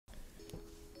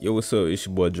Yo, what's up? It's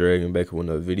your boy Dragon back with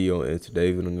another video, and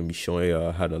today I'm gonna be showing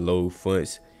y'all how to load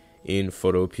fonts in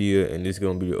Photopea, and this is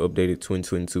gonna be the updated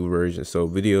 2022 version. So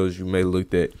videos you may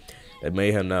looked at that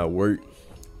may have not worked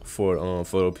for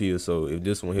Photopea. So if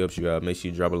this one helps you out, make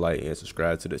sure you drop a like and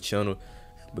subscribe to the channel,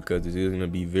 because this is gonna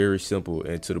be very simple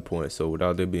and to the point. So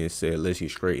without that being said, let's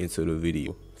get straight into the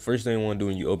video. First thing you want to do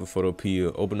when you open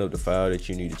Photopea, open up the file that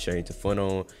you need to change the font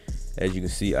on. As you can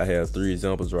see, I have 3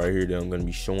 examples right here that I'm going to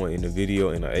be showing in the video,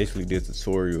 and I actually did a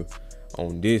tutorial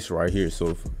on this right here.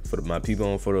 So for my people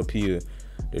on Photopea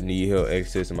that need help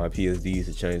accessing my PSDs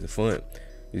to change the font,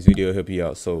 this video will help you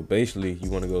out. So basically, you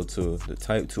want to go to the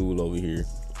type tool over here,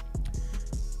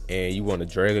 and you want to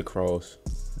drag across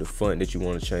the font that you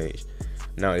want to change.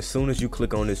 Now, as soon as you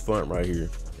click on this font right here,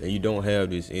 and you don't have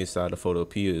this inside the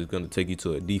Photopea, it's going to take you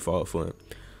to a default font.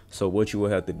 So what you will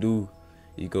have to do,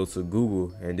 you go to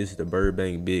Google, and this is the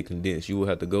Burbank Big Condensed. You will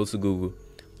have to go to Google,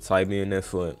 type in that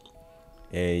font,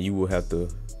 and you will have to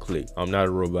click I'm not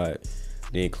a robot,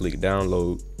 then click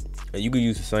download. And you can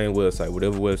use the same website,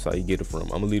 whatever website you get it from. I'm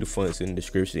gonna leave the fonts in the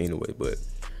description anyway, but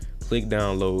click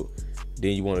download.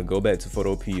 Then you want to go back to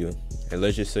Photopea, and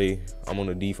let's just say I'm on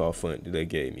the default font that they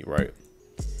gave me, right?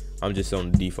 I'm just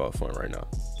on the default font right now.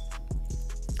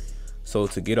 So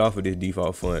to get off of this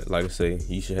default font, like I say,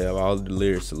 you should have all the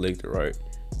layers selected, right?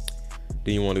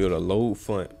 Then you want to go to load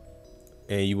font,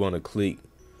 and you want to click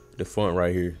the font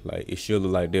right here. Like, it should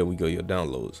look like that. We go your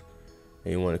downloads,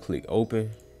 and you want to click open.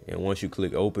 And once you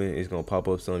click open, it's gonna pop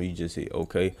up something. You just hit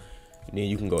OK, and then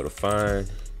you can go to find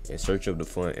and search up the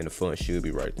font, and the font should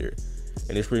be right there.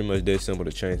 And it's pretty much that simple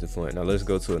to change the font. Now let's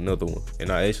go to another one, and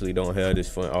I actually don't have this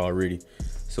font already,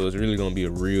 so it's really gonna be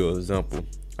a real example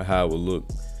of how it will look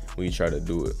when you try to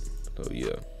do it. So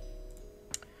yeah,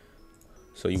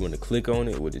 so you want to click on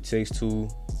it with the text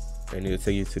tool, and it'll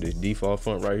take you to this default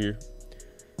font right here.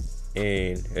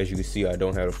 And as you can see, I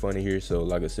don't have a font in here, so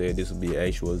like I said, this will be an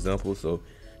actual example. So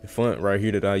the font right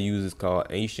here that I use is called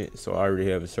Ancient, so I already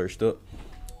have it searched up.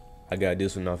 I got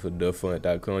this one off of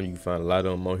thefont.com. You can find a lot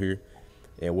of them on here.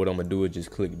 And what I'm gonna do is just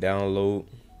click download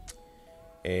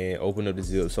and open up the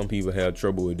zip. Some people have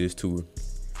trouble with this tool,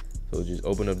 so just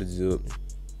open up the zip.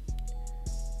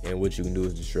 And what you can do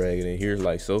is just drag it in here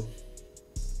like so.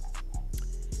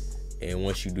 And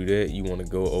once you do that, you want to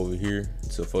go over here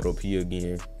to Photopea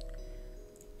again.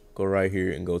 Go right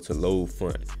here and go to load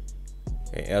font.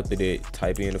 And after that,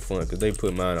 type in the font, because they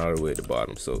put mine all the way at the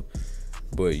bottom. So,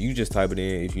 but you just type it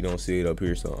in if you don't see it up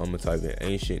here. So I'm gonna type in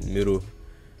Ancient middle.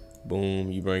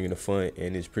 Boom, you bring in the font,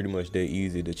 and it's pretty much that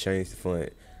easy to change the font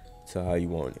to how you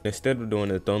want it. Instead of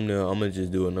doing a thumbnail, I'm gonna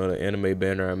just do another anime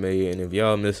banner I made. And if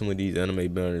y'all messing with these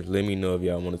anime banners, let me know if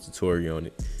y'all want a tutorial on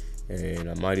it, and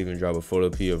I might even drop a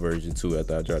Photopea version too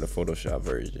after I drop the Photoshop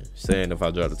version, saying if I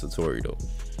drop a tutorial though.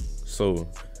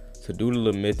 So to do the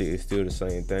little method, it's still the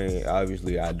same thing.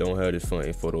 Obviously I don't have this font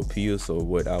in Photopea, so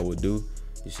what I would do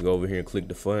is go over here and click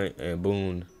the font, and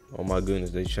boom, oh my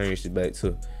goodness, they changed it back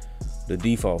to the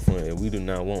default font, and we do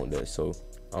not want that. So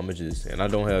I'ma just, and I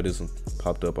don't have this one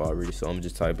popped up already, so I'm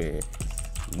just type in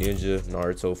Ninja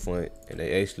Naruto font, and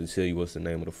they actually tell you what's the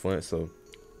name of the font. So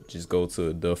just go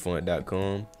to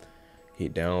thefont.com,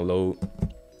 hit download,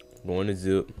 go in the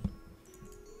zip,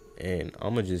 and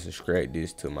I'ma just extract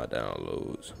this to my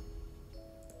downloads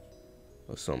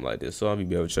or something like this, so I'll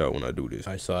be able to y'all when I do this.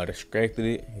 Alright, so I extracted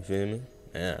it, you feel me?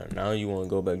 And now you want to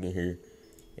go back in here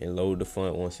and load the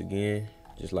font once again,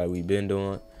 just like we've been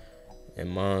doing. And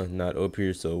mine's not up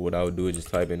here, so what I would do is just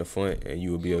type in the font, and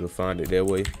you will be able to find it that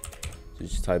way. So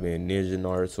just type in Ninja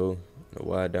Naruto. I know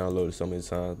why I downloaded so many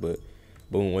times, but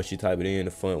boom, once you type it in,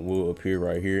 the font will appear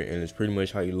right here. And it's pretty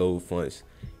much how you load fonts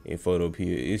in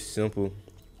Photopea. It's simple.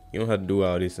 You don't have to do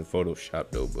all this in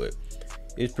Photoshop though, but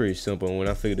it's pretty simple. And when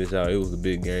I figured this out, it was a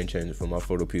big game changer for my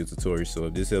Photopea tutorial. So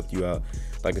if this helped you out,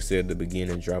 like I said at the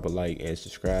beginning, drop a like and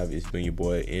subscribe. It's been your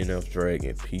boy NF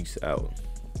Dragon. Peace out.